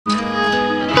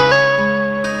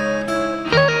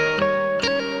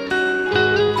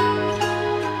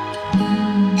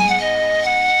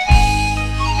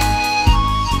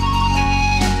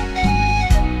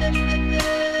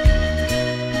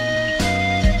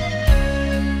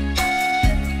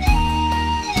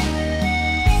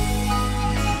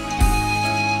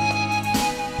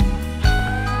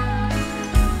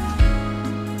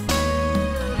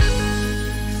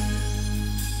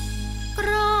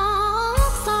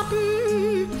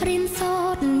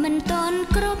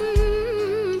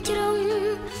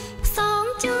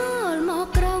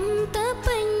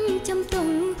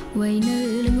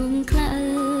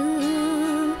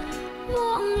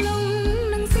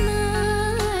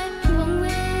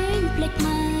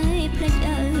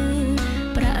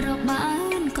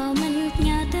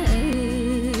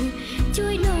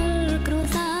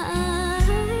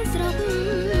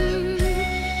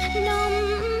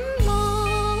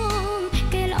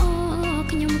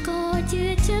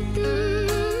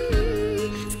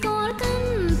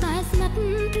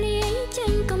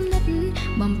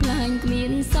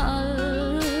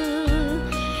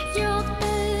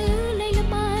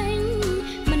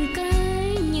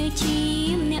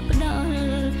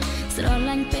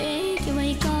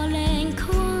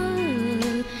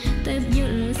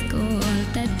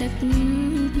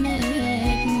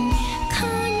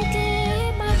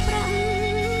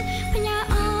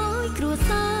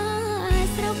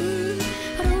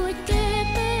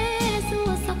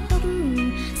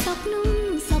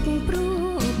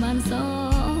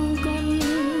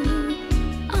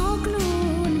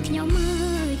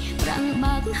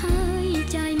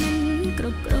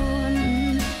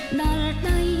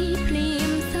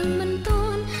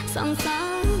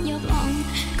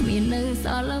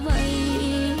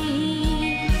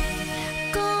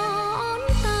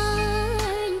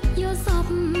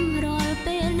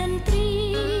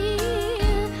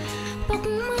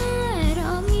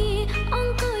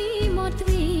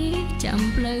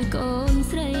នៅកូន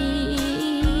ស្រី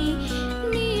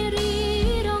នារី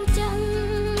រងចាំ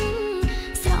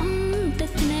ស្រំទឹ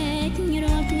កភ្នែក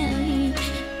រាល់ថ្ងៃ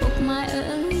ពុកម៉ែអើ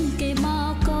យគេម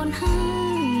កកូនហើ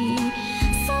យ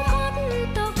សូមអត់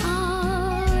ទុកឲ្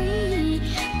យ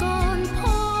កូនផ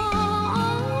ង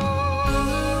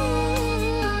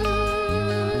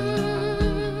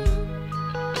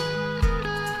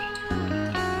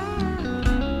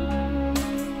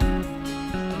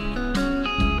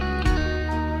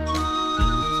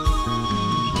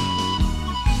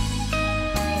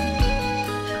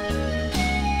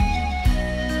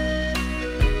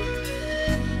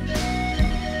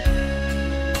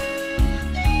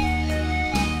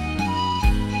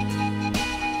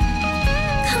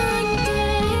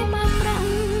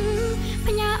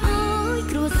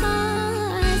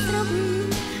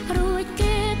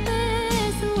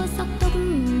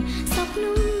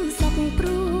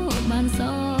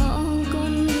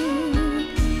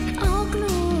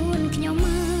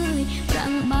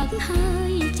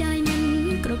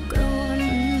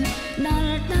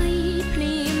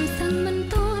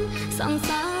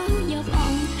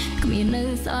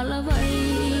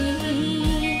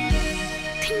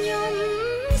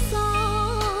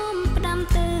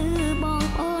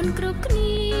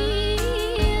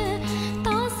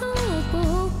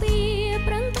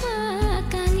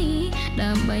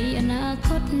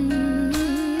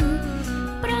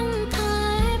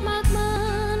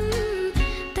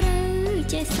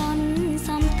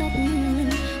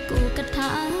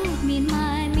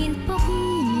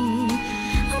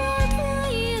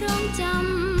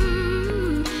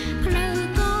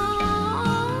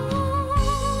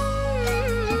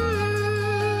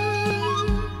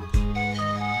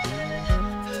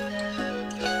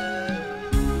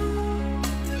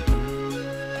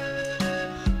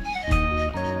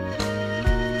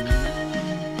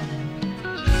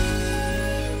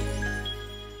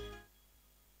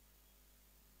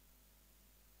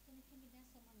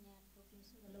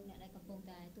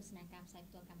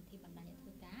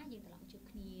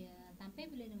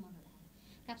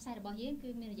ការផ្សាយរបស់យើងគឺ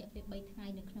មានរយៈពេល3ថ្ងៃ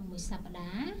នៅក្នុងមួយសប្តា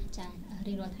ហ៍ចា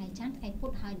រៀងរាល់ថ្ងៃច័ន្ទថ្ងៃពុ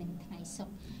ធហើយនិងថ្ងៃសុ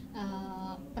ក្រ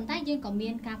ប៉ុន្តែយើងក៏មា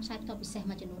នការផ្សាយបន្តពិសេស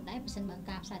មួយចំនួនដែរប្រសិនបើ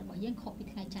ការផ្សាយរបស់យើងខុសពី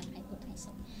ថ្ងៃច័ន្ទថ្ងៃពុធថ្ងៃ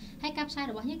សុក្រហើយការផ្សាយ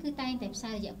របស់យើងគឺតែងតែផ្សា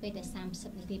យរយៈពេលតែ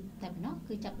30នាទីតែប៉ុណ្ណោះ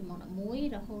គឺចាប់ពីម៉ោង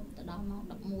11រហូតដល់ម៉ោង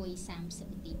11:30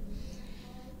នាទី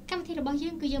កម្មវិធីរបស់យើ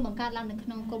ងគឺយើងបង្កើតឡើងនៅក្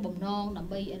នុងគោលបំណងដើ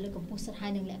ម្បីលើកកម្ពស់សិទ្ធិហើ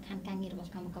យនិងលក្ខខណ្ឌការងាររបស់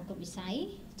កម្មករគ្រប់វិស័យ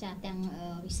ចាទាំង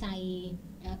វិស័យ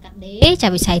កាត់ដេរចា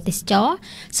វិស័យទេសចរ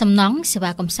សំណង់សេ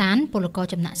វាកំសាន្តពលករ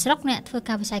ចំណាក់ស្រុកអ្នកធ្វើ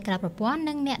ការវិស័យក្រៅប្រព័ន្ធ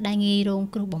និងអ្នកដែលងាយរង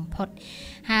គ្រោះបំផុត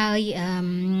ហើយ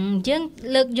យើង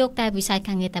លើកយកតែវិស័យ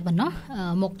ការងារតែប៉ុណ្ណោះ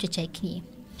មកជជែកគ្នា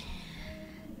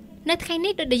នៅថ្ងៃ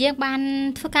នេះដូចដែលយើងបាន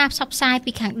ធ្វើការផ្សព្វផ្សាយ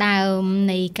ពីខាងដើម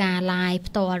នៃការ live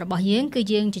ផ្ទាល់របស់យើងគឺ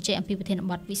យើងជជែកអំពីប្រធាន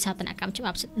បទវិសោធនកម្មច្បា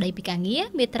ប់ស្តីពីការងារ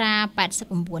មាត្រា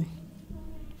89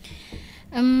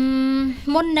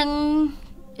មុននឹង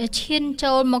ឈាន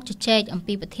ចូលមកជជែកអំ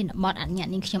ពីប្រធានបទអនុញ្ញាត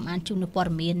នេះខ្ញុំអានជូននៅព័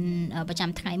ត៌មានប្រចាំ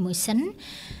ថ្ងៃមួយសិន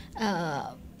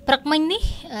ព្រឹកមិញនេះ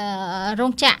រោ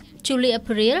ងចក្រ Julie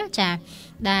April ចា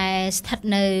ដែលស្ថិត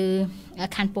នៅ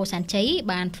ខណ្ឌពោធិ៍សែនជ័យ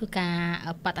បានធ្វើការ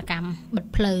បដកម្មបិទ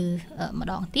ផ្លូវម្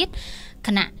ដងទៀតខ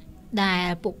ណៈដែល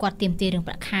ពួកគាត់ទាមទាររឿង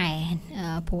ប្រាក់ខែ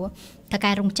ព្រោះត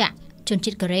កែរោងចក្រជនជា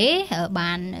តិកូរ៉េ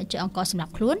បានជាអង្គសម្រា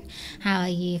ប់ខ្លួនហើ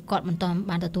យគាត់មិនទាន់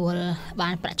បានទទួលបា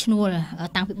នប្រាក់ឈ្នួល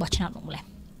តាំងពីបោះឆ្នោតមកម្លេះ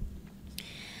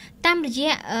តាមរ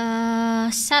យៈ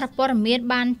សារព័ត៌មាន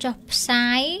បានចុះផ្សា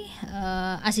យ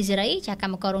អាស៊ីសេរីចាក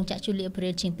ម្មកររោងចក្រ Julie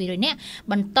April ជាង200នាក់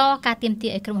បន្តការទាមទា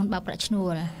រឲ្យក្រុមហ៊ុនបើកប្រាក់ឈ្នួ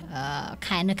ល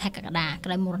នៅខែកក្កដាក្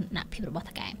រោយមរណភាពរបស់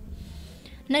ថកែ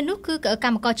នៅនោះគឺក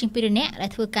ម្មករជាង200នាក់ដែល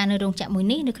ធ្វើការនៅរោងចក្រមួយ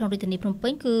នេះនៅក្នុងរាជធានីភ្នំពេ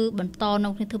ញគឺបន្តនៅ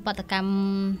ក្នុងធ្វើបដកម្ម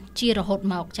ជារហូត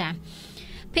មកចា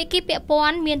ភាគីពាក់ព័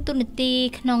ន្ធមានទូនាទី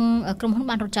ក្នុងក្រុមហ៊ុន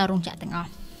បានរត់ចោលរោងចក្រទាំងអ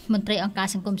ស់មន្ត្រីអង្គការ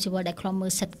សង្គមស៊ីវិលដែលខ្លំមើ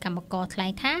លសិទ្ធិកម្មករថ្លែ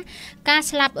ងថាការ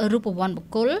ស្លាប់រូបវ័ន្តបុ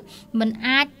គ្គលមិន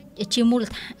អាចជា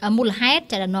មូលហេតុ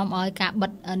ដែលនាំឲ្យការបិ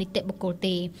ទនីតិបុគ្គល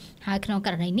ទេហើយក្នុងក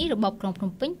រណីនេះរបបក្រុងភ្នំ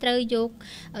ពេញត្រូវយក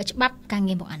ច្បាប់ការ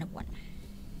ងារមកអនុវត្ត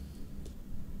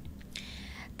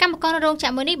កម្មកររោងចក្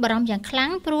រមួយនេះបារម្ភយ៉ាងខ្លាំ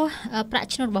ងព្រោះប្រាក់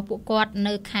ឈ្នួលរបស់ពួកគាត់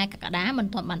នៅខែកក្កដាមិន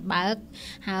ទាន់បានបើក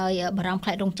ហើយបារម្ភខ្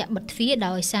លាចរោងចក្របិទទ្វារ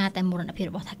ដោយសារតែមរណភាព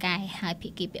របស់ថកែហើយភា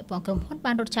គីពាក់ព័ន្ធក្រុមហ៊ុន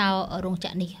បានរត់ចោលរោងច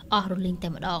ក្រនេះអស់រលីងតែ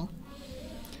ម្ដង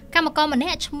កម្មករម្នា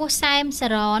ក់ឈ្មោះសែមស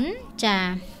រនចា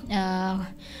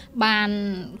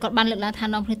គាត់បានលើកឡើងថា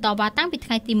នាំគ្នាតវ៉ាតាំងពីថ្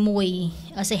ងៃទី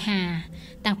1សីហា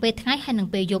តាំងពេលថ្ងៃហើយនិង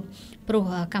ពេលយប់ព្រោះ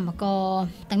កម្មករ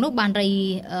ទាំងនោះបានរៃ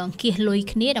គៀសលុយ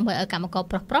គ្នាដើម្បីឲ្យកម្មករ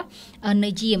ប្រុសៗនៅ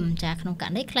យាមចាក្នុងករ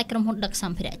ណីខ្លាចក្រុមហ៊ុនដឹកស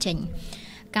ម្ភារៈចេញ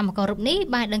កម្មកររូបនេះ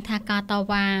បានដឹងថាការត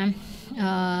វ៉ា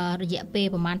រយៈពេល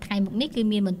ប្រហែលថ្ងៃមុខនេះគឺ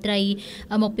មានមន្ត្រី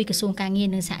មកពីក្រសួងការងារ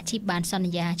និងសហជីពបានស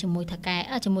ន្យាជាមួយថៅកែ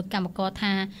ជាមួយកម្មករ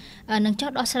ថានឹងចុះ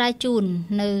ដោះស្រាយជូន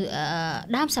នៅ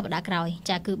ដើមសប្តាហ៍ក្រោយ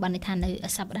ចាគឺបានន័យថានៅ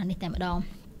សប្តាហ៍នេះតែម្ដង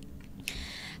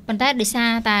ប៉ុន្តែដោយសា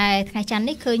រតែថ្ងៃច័ន្ទ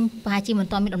នេះឃើញប្រហែលជាមិន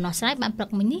ទាន់មានដំណោះស្រាយបានព្រឹក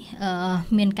មិញនេះ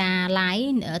មានការ live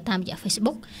តាមរយៈ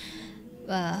Facebook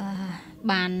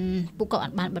បានពួកគា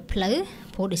ត់បានបិទផ្លូវ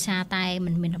ព្រោះដោយសារតែមិ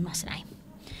នមានដំណោះស្រាយ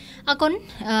អរគុណ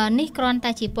នេះគ្រាន់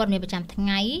តែជាព័ត៌មានប្រចាំថ្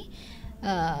ងៃ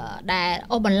ដែល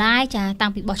អូបន្លាយចាតាំ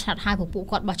ងពីបោះឆ្នោតហើយពួក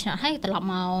គាត់បោះឆ្នោតហើយត្រឡប់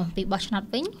មកពីបោះឆ្នោត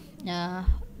វិញ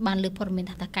បានលើព័ត៌មាន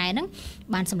ថាតកែហ្នឹង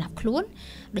បានសម្លាប់ខ្លួន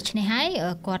ដូច្នេះហើយ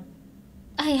គាត់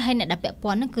ហើយអ្នកដែលពាក់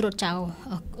ព័ន្ធហ្នឹងគឺរត់ចោល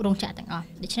រោងចក្រទាំងអស់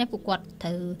ដូច្នេះពួកគាត់ត្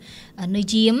រូវនៅ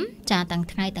យាមចាទាំង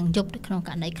ថ្ងៃទាំងយប់នៅក្នុងក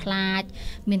រណីខ្លាច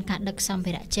មានការដឹកសម្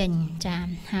ភារៈចេញចា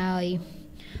ហើយ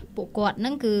ពួកគាត់ហ្នឹ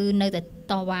ងគឺនៅតែ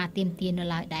តវ៉ាទាមទារនៅ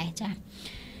ឡើយដែរចា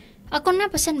អរគុណណា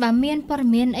ស់បើសិនបើមានព័ត៌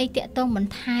មានអីតាក់ទងប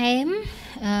ន្ថែម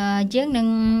យើងនឹង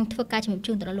ធ្វើការជំរាប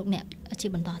ជូនទៅដល់លោកអ្នកជា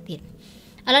បន្តទៀតឥ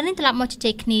ឡូវនេះត្រឡប់មកជ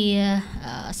ជែកគ្នា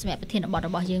សម្រាប់ប្រធានបទរ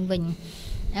បស់យើងវិញ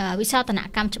វិសោធន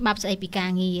កម្មច្បាប់ស្តីពីការ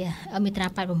ងារមាត្រា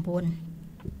89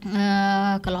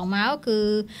កន្លងមកគឺ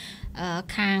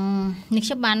ខាងនេះខ្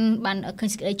ញុំបានឃើញ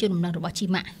សេចក្តីជូនដំណឹងរបស់ជី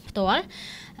ម៉ាក់ផ្ទាល់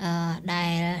ដែល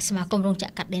សមាគមរោងចក្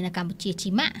រកាត់ដេរនៅកម្ពុជាជី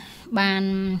ម៉ាក់បាន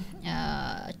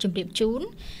ជម្រាបជូន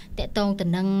តកតងទៅ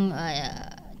នឹង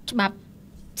ច្បាប់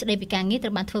ស្តីពីការងារត្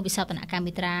រូវបានធ្វើវិសោធនកម្ម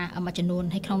មាត្រាមួយចំនួន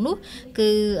ហើយក្នុងនោះគឺ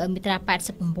មាត្រា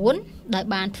89ដោយ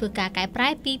បានធ្វើការកែប្រែ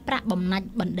ពីប្រាក់បំណាច់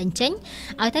បណ្ដេញចេញ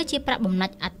ឲ្យទៅជាប្រាក់បំណា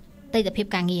ច់អតីតភាព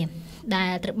ការងារដែ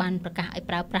លត្រូវបានប្រកាសឲ្យ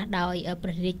ប្រើប្រាស់ដោយព្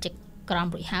រះរាជក្រម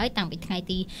រួចហើយតាំងពីថ្ងៃ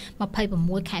ទី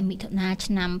26ខែមិថុនា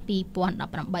ឆ្នាំ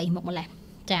2018មកម្លេះ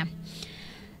ចា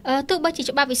ទោះបីជា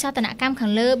ច្បាប់វិសោធនកម្មខា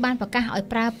ងលើបានប្រកាសឲ្យ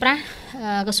ប្រើប្រាស់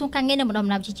ក្រសួងការងារនិងបណ្ដុំប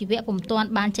ណ្ដាលវិជ្ជាជីវៈពុំទាន់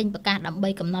បានចេញប្រកាសដើម្បី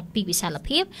កំណត់ពីវិសាល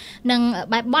ភាពនិង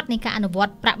បែបបទនៃការអនុវត្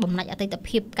តប្រាក់បំណាច់អតីត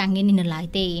ភាពការងារនេះនៅឡើយ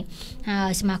ទេហើ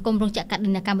យសមាគមរោងចក្រកាត់ដេ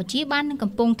រនៅកម្ពុជាបាន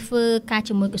កំពុងធ្វើការ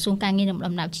ជាមួយក្រសួងការងារនិងបណ្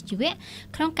ដុំបណ្ដាលវិជ្ជាជីវៈ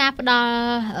ក្នុងការផ្ដល់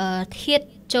ធាតុ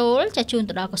ចូលចាជូន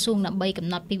ទៅដល់ក្រសួងដើម្បីកំ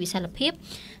ណត់ពីវិសាលភាព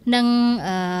និង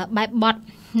បែបបទ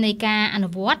នៃការអនុ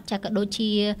វត្តចាក៏ដូចជា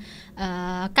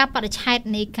ការបដិឆេទ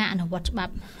នៃការអនុវត្តច្បា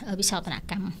ប់វិសោធន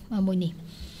កម្មមួយនេះ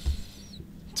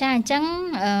ចាអញ្ចឹង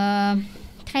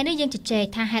ថ្ងៃនេះយើងជជែក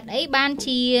ថាហេតុអីបាន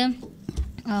ជា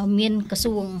មានក្រ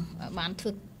សួងបានធ្វើ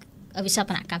វិសោ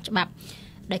ធនកម្មច្បាប់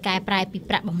ដោយកែប្រែពី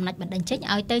ប្រាក់បំណាច់បណ្ដេញចេញ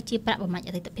ឲ្យទៅជាប្រាក់បំណាច់អ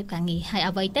តីតភាពការងារហើយ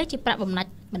អ្វីទៅជាប្រាក់បំណាច់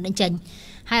បណ្ដេញចេញ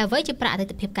ហើយអ្វីជាប្រាក់អតី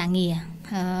តភាពការងារ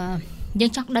យើ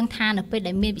ងចង់ដឹងថានៅពេល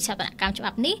ដែលមានវិសោធនកម្មច្បា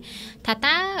ប់នេះថា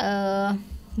តើ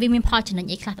វាមានផលចំណេញ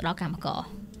អីខ្លះទៅដល់កម្មករ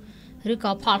ឬ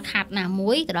ក៏ផលខាតណា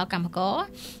មួយទៅដល់កម្មករ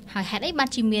ហើយហេតុអីបាន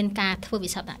ជាមានការធ្វើវិ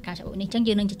សោធនកម្មច្បាប់នេះអញ្ចឹង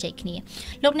យើងនឹងជជែកគ្នា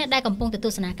លោកអ្នកដែលកំពុងទ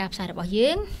ស្សនាការផ្សាយរបស់យើ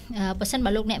ងបើសិនបើ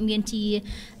លោកអ្នកមានជា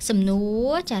សំណួរ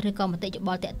ចាឬក៏មតិយោប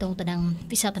ល់តាក់ទងទៅនឹង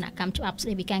វិសោធនកម្មច្បាប់ស្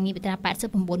តីពីការងារមាត្រា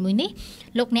89មួយនេះ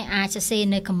លោកអ្នកអាចសរសេរ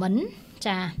នៅ comment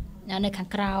ចានៅខាង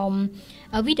ក្រោម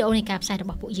វីដេអូនៃការផ្សាយរប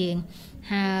ស់ពួកយើង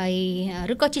ហើយ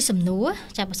ឬក៏ជាសំណួរ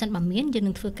ចាបើសិនបើមានយើង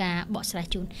នឹងធ្វើការបកស្រាយ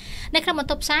ជូននៅក្នុងបន្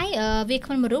ទប់ផ្សាយវាគ្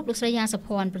មិនមួយរូបលោកស្រីយ៉ាងសុ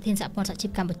ភ័ណ្ឌប្រធានសហព័ន្ធសហជីព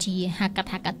កម្ពុជាហៅកាត់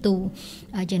ថាកាទូ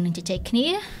យើងនឹងជជែកគ្នា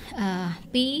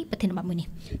ពីប្រធានបទមួយនេះ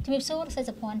ជំរាបសួរលោកស្រី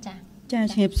សុភ័ណ្ឌចា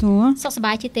ជំរាបសួរសុខសប្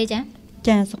បាយជាទេចា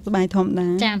សុខសប្បាយធម្មតា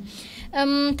ចា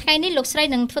ថ្ងៃនេះលោកស្រី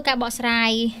នឹងធ្វើការបកស្រា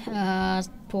យ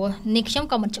ព្រោះនេះខ្ញុំ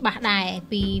ក៏មិនច្បាស់ដែរ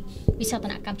ពីវិសោធ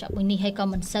នកម្មច្បាប់មួយនេះហើយក៏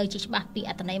មិនសូវជាច្បាស់ពី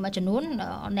អត្ថន័យមួយចំនួន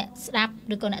អ្នកស្ដាប់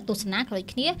ឬក៏អ្នកទស្សនាក៏ដូច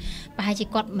គ្នាប្រហែលជា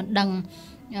គាត់មិនដឹង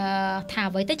ថា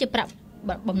អ្វីទៅជាប្រាក់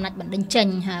បំណាច់បណ្ដេញចេញ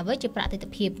ហើយអ្វីជាប្រាក់អតីត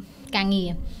ភាពការងារ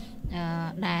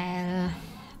ដែ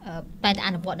លតែអ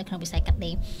នុវត្តនៅក្នុងវិស័យកាត់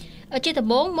ដេរជាដំ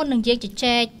បូងមុននឹងយើងជ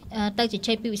ជែក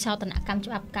ពីវិសោធនកម្ម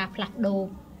ច្បាប់ការផ្លាស់ប្ដូរ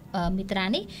មាត្រា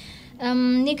នេះ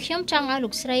នេះខ្ញុំចង់ឲ្យលោ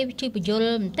កស្រីជួយបញ្យល់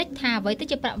បន្តិចថាអ្វីទៅ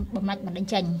ជាប្រាក់បំណាច់បណ្ដេញ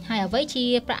ចេញហើយអ្វីជា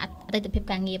ប្រាក់អតីតភាព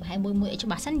ការងារប្រហែលមួយឲ្យច្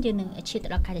បាស់សិនយើងនឹងឈានទៅ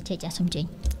ដល់ការជជែកចាសូមចេញ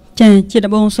ចាជា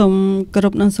ដំបូងសូមគោរ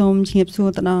ពនិងសូមជំរាបសួរ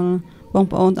ទៅដល់បង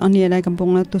ប្អូនទាំងអស់គ្នាដែលកំពុង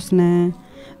ទស្សនា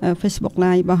Facebook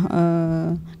Live របស់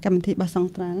កម្មវិធីរបស់ស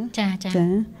ង្ត្រាល់ចា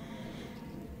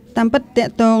តាមពិតតក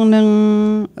តងនឹង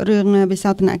រឿងវិសោ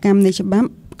ធនកម្មនៃច្បាប់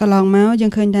កន្លងមកយើ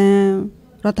ងឃើញថា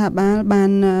រដ្ឋាភិបាលបា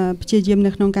នព្យាយាម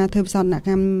នៅក្នុងការធ្វើវិសោធនក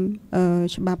ម្ម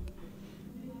ច្បាប់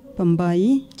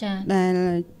8ចាដែល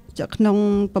ក្នុង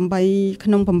8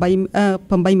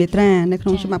មេត្រានៅក្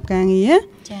នុងច្បាប់ការងារ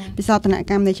វិសោធន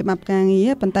កម្មនៃច្បាប់ការងារ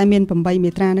ប៉ុន្តែមាន8មេ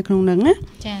ត្រានៅក្នុងហ្នឹងណា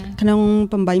ក្នុង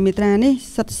8មេត្រានេះ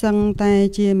សិតសឹងតែ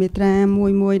ជាមេត្រា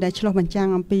មួយដែលឆ្លុះបញ្ចាំង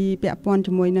អំពីពាក់ព័ន្ធ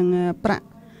ជាមួយនឹងប្រាក់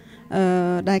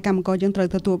ដែលកម្មករយើងត្រូវ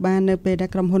ទទួលបាននៅពេលដែល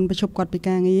ក្រុមហ៊ុនបញ្ឈប់គាត់ពី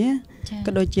ការងារ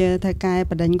ក៏ដូចជាថាកែ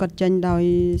បដិញគាត់ចេញដោយ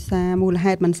សារមូល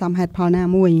ហេតុមិនសមហេតុផលណា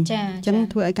មួយអញ្ចឹង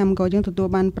ធ្វើឲ្យកម្មករយើងទទួល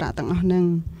បានប្រាក់ទាំងអស់ហ្នឹង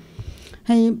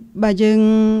ហើយបើយើង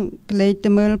ក្លែកទៅ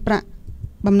មើលប្រាក់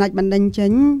បំណាច់បណ្ដេញចេ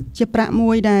ញជាប្រាក់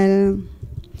មួយដែល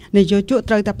នយោជក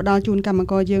ត្រូវតែផ្ដល់ជូនកម្ម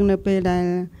ករយើងនៅពេលដែល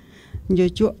នយោ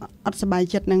ជកអត់សប្បាយ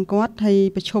ចិត្តនឹងគាត់ហើយ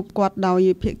ប្រឈប់គាត់ដោយ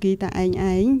ភាគីតាឯងអ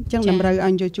ញ្ចឹងតម្រូវឲ្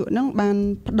យនយោជកហ្នឹងបាន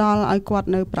ផ្ដល់ឲ្យគាត់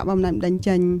នៅប្រាក់បំណាច់បណ្ដេញ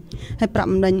ចេញហើយប្រាក់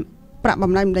បំ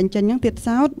ណាច់បណ្ដេញចេញហ្នឹងទៀត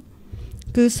សោត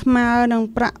គឺស្មើនឹង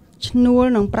ប្រាក់ឈ្នួល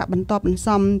និងប្រាក់បន្តបន្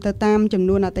សំទៅតាមចំ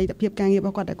នួនអតីតភាពការងាររប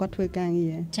ស់គាត់ដែលគាត់ធ្វើការងា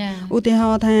រឧទាហ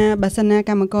រណ៍ថាបើសិនណា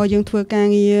កម្មករយើងធ្វើការ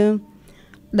ងារ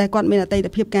ដែលគាត់មានអតីត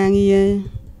ភាពការងារ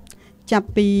ចាប់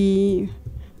ពី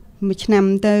1ឆ្នាំ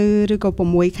ទៅឬក៏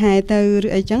6ខែទៅឬ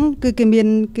អីចឹងគឺគេមាន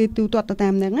គេទូទាត់ទៅតា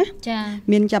មហ្នឹងណា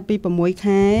មានចាប់ពី6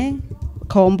ខែ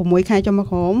ក្រោម6ខែចុះមក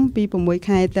ក្រោមពី6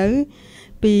ខែទៅ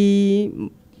ពី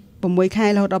6ខែ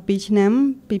រហូតដល់2ឆ្នាំ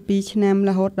ពី2ឆ្នាំ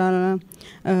រហូតដល់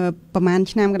ប្រហែល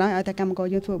ឆ្នាំក៏ដោយឲ្យតែកម្មករ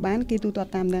យើងធ្វើបានគេទូទាត់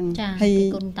តាមហ្នឹងហើយគេ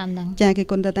គុណតាមហ្នឹងគេ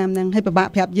គុណទៅតាមហ្នឹងហើយពិបាក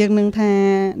ប្រាប់យើងនឹងថា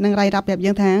នឹងរៃរាប់ប្រាប់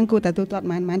យើងថាគួរតែទូទាត់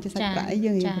ប៉ុន្មានជាសាច់ប្រាក់អី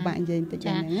យើងពិបាកនិយាយបន្តិចហ្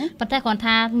នឹងណាប៉ុន្តែគ្រាន់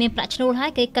ថាមានប្រាក់ឈ្នួលហើ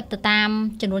យគេគិតទៅតាម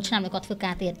ចំនួនឆ្នាំដែលគាត់ធ្វើ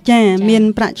ការទៀតមាន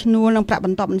ប្រាក់ឈ្នួលនិងប្រាក់ប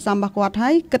ន្តបន្សំរបស់គាត់ហើ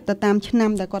យគិតទៅតាមឆ្នាំ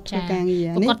ដែលគាត់ធ្វើការងារ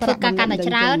នេះគាត់ធ្វើការកាន់តែ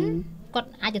ច្រើនគាត់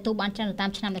អាចទទួលបានច្រើនតា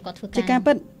មឆ្នាំដែលគាត់ធ្វើការជាការ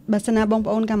ពិតបើសិនណាបង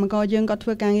ប្អូនកម្មករយើងគាត់ធ្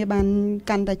វើការងារបាន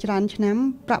កាន់តែច្រើនឆ្នាំ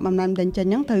ប្រាក់បំណែកបណ្ដេញចេញ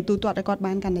ហ្នឹងត្រូវទូទាត់ឲ្យគាត់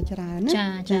បានកាន់តែច្រើនណា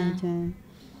ចា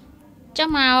ចុះ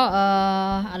មក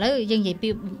ឥឡូវយើងនិយាយពី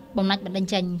បំណាច់បណ្ដេញ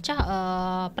ចេញចុះ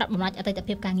ប្រាក់បំណាច់អតីត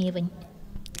ភាពការងារវិញ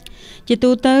ជា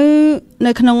ទូទៅ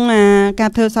នៅក្នុងកា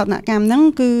រធ្វើសោតនកម្មហ្នឹង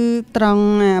គឺត្រង់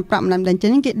ប្រាក់បំណាច់បណ្ដេញចេ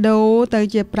ញគេដូរទៅ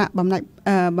ជាប្រាក់បំណា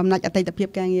ច់អតីតភាព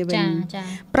ការងារវិញ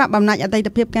ប្រាក់បំណាច់អតីត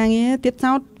ភាពការងារទៀត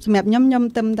សោតសម្រាប់ខ្ញុំ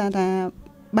ទឹមថា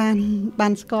បា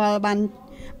នស្គាល់បាន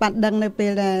ដឹងនៅពេ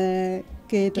លដែល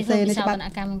គេទៅសេនៅច្បាប់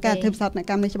ការធ្វើសោតន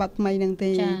កម្មនៅច្បាប់ថ្មីហ្នឹង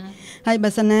ទេហើយបើ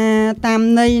សិនណាតាម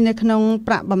ន័យនៅក្នុង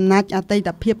ប្រាក់បំណាច់អតីត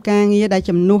ភាពការងារដែល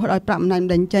ជំនួសដោយប្រាក់បំណាច់ប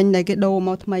ណ្ដេញចេញដែលគេដូរម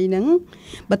កថ្មីហ្នឹង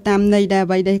បើតាមន័យដែល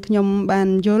អ្វីដែលខ្ញុំបាន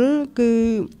យល់គឺ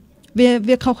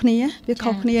វាខុសគ្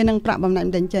នានឹងប្រាក់បំណាច់ប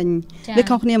ណ្ដេញចេញវា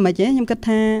ខុសគ្នាមិនហិចទេខ្ញុំគិត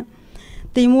ថា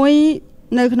ទី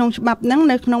1នៅក្នុងច្បាប់ហ្នឹង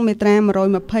នៅក្នុងមាត្រា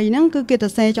120ហ្នឹងគឺគេទៅ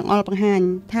សេចង្អុលបង្ហាញ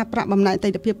ថាប្រាក់បំណាច់អតី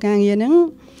តភាពការងារហ្នឹង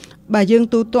បើយើង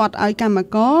ទូទាត់ឲ្យកម្ម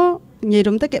ករនិយាយ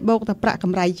រំទៅគេបូកតែប្រាក់ក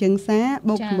ម្រៃជើងសា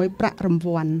បូកជាមួយប្រាក់រង្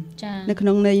វាន់នៅក្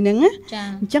នុងន័យហ្នឹងណា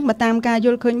អញ្ចឹងបើតាមការយ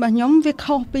ល់ឃើញរបស់ខ្ញុំវា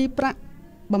ខុសពីប្រាក់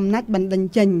បំណាច់បណ្ដេញ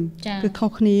ចេញគឺខុស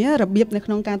គ្នារបៀបនៅក្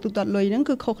នុងការទូទាត់លុយហ្នឹង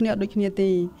គឺខុសគ្នាអត់ដូចគ្នាទេ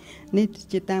នេះ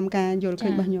ជាតាមការយល់ឃើ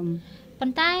ញរបស់ខ្ញុំប៉ុ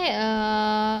ន្តែ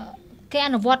គេអ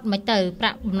នុវត្តមិនទៅប្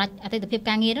រាក់បំណាច់អតីតភាព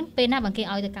ការងារហ្នឹងពេលណាបើគេ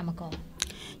ឲ្យទៅកម្មករ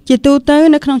ជាទូទៅ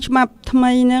នៅក្នុងច្បាប់ថ្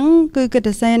មីហ្នឹងគឺគេ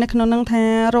ទៅសេនៅក្នុងហ្នឹងថា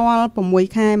រាល់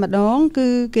6ខែម្ដងគឺ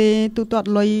គេទូទាត់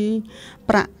លុយ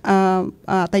ប្រាក់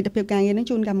អតីតភាពការងារហ្នឹង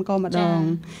ជូនកម្មករម្ដង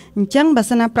អញ្ចឹងបើ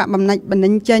សិនណាប្រាក់បំណាច់បណ្ដេ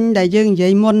ញចេញដែលយើងនិយា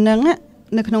យមុនហ្នឹង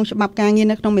នៅក្នុងច្បាប់ការងារ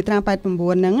នៅក្នុងមាត្រា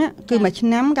89ហ្នឹងគឺមួយឆ្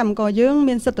នាំកម្មករយើង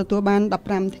មានសិទ្ធិទទួលបាន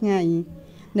15ថ្ងៃ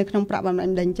នៅក្នុងប្រាក់បំណាច់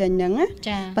បណ្ដេញចេញហ្នឹង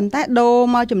ប៉ុន្តែដូរ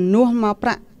មកជំនួសមកប្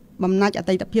រាក់បំណាច់អ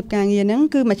តីតភាពការងារហ្នឹង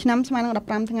គឺមួយឆ្នាំស្មើនឹង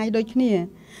15ថ្ងៃដូចគ្នា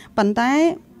ប៉ុន្តែ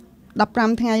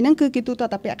15ថ្ងៃហ្នឹងគឺគេទូទា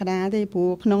ត់តែពាក់កណ្ដាលទេព្រោះ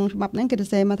ក្នុងច្បាប់ហ្នឹងគេទៅ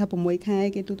សេមកថា6ខែ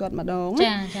គេទូទាត់ម្ដងអ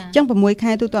ញ្ចឹង6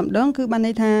ខែទូទាត់ម្ដងគឺបាន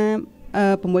ន័យថា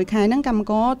6ខែហ្នឹងកម្ម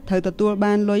ករត្រូវទទួល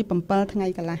បានលុយ7ថ្ងៃ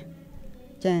កន្លះ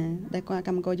ចាដែលគាត់ក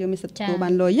ម្មករយើងមានសិទ្ធិទទួលបា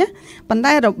នលុយណាប៉ុន្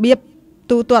តែរបៀប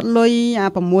ទូទាត់លុយ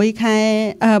6ខែ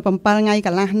7ថ្ងៃក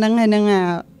ន្លះហ្នឹងហើយនឹង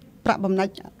ប្រាក់បំណា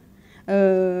ច់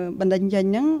បណ្ដេញចេញ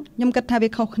ហ្នឹងខ្ញុំគិតថាវា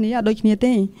ខុសគ្នាអត់ដូចគ្នា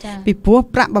ទេពីព្រោះ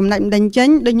ប្រាក់បំណាច់បណ្ដេញចេញ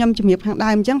ដូចខ្ញុំជំរាបខាងដើ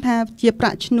មអញ្ចឹងថាជាប្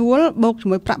រាក់ឈ្នួលបូកជា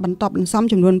មួយប្រាក់បន្តបន្សំ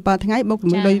ចំនួន7ថ្ងៃបូកជា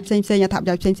មួយលុយផ្សេងអត្ថប្រ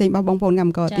យោជន៍ផ្សេងរបស់បងប្អូនកម្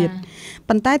មករទៀត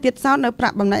ប៉ុន្តែទៀតសោតនៅប្រា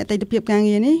ក់បំណាច់អតីតភាពការ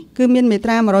ងារនេះគឺមានមាត្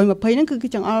រា120ហ្នឹងគឺ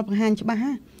ចង្អុលបង្ហាញច្បាស់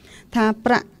ថា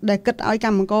ប្រាក់ដែលគិតឲ្យក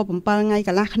ម្មករ7ថ្ងៃក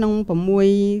ន្លះក្នុង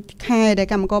6ខែដែល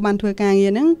កម្មករបានធ្វើការងា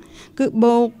រហ្នឹងគឺ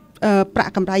បូកប្រា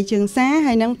ក់កម្រៃជើងសា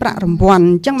ហើយនឹងប្រាក់រង្វាន់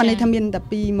អញ្ចឹងបានន័យថាមានតែ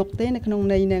2មុខទេនៅក្នុង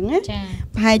ន័យហ្នឹងណា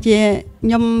ប្រហែលជាខ្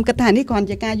ញុំគិតថានេះគ្រាន់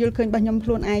ជាការយល់ឃើញរបស់ខ្ញុំខ្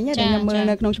លួនឯងដែលខ្ញុំមើល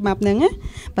នៅក្នុងច្បាប់ហ្នឹងណា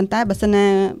ប៉ុន្តែបើសិនណា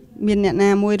មានអ្នកណា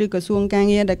មួយឬក្រសួងការ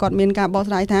ងារដែលគាត់មានការបក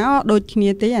ស្រាយថាដូចគ្នា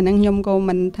ទេអាហ្នឹងខ្ញុំក៏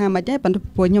មិនថាមិនទេប៉ុន្តែ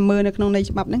ព្រោះខ្ញុំមើលនៅក្នុងន័យ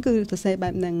ច្បាប់ហ្នឹងគឺសរសេរបែ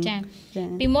បហ្នឹងចា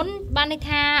ពីមុនបានន័យ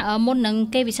ថាមុននឹង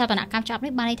គេវិសោធនកម្មច្បាប់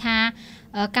នេះបានន័យថា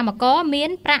កម្មករមាន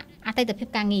ប្រាក់អតីតភាព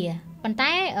ការងារប៉ុន្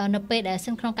តែនៅពេលដែល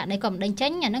សិនក្នុងករណីគាត់មិនដេញចេ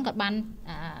ញអាហ្នឹងគាត់បាន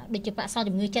ដូចជាប្រាក់សោ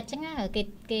ជំងឺចិត្តអញ្ចឹង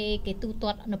គេទូទា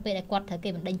ត់នៅពេលដែលគាត់ត្រូវគេ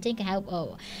មិនដេញចេញគេហៅ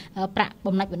ប្រាក់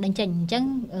បំណាច់មិនដេញចេញអញ្ចឹង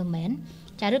មែន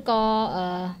ចាឬក៏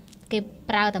គេ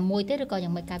ប្រើតែមួយទេឬក៏យ៉ា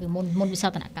ងម៉េចការពីមុនវិសោ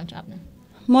ធនកម្មច្បាប់ហ្នឹង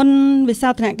មុនវិសោ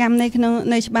ធនកម្ម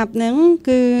នៃច្បាប់ហ្នឹង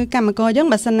គឺកម្មករយើង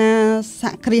បើសិនណាស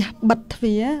ហគ្រាសបិទទ្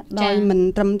វារដោយមិន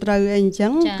ត្រឹមត្រូវអីអញ្ចឹ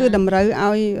ងគឺតម្រូវ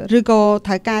ឲ្យឬក៏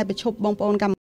ត្រូវកែប្រជុំបងប្អូនកម្ម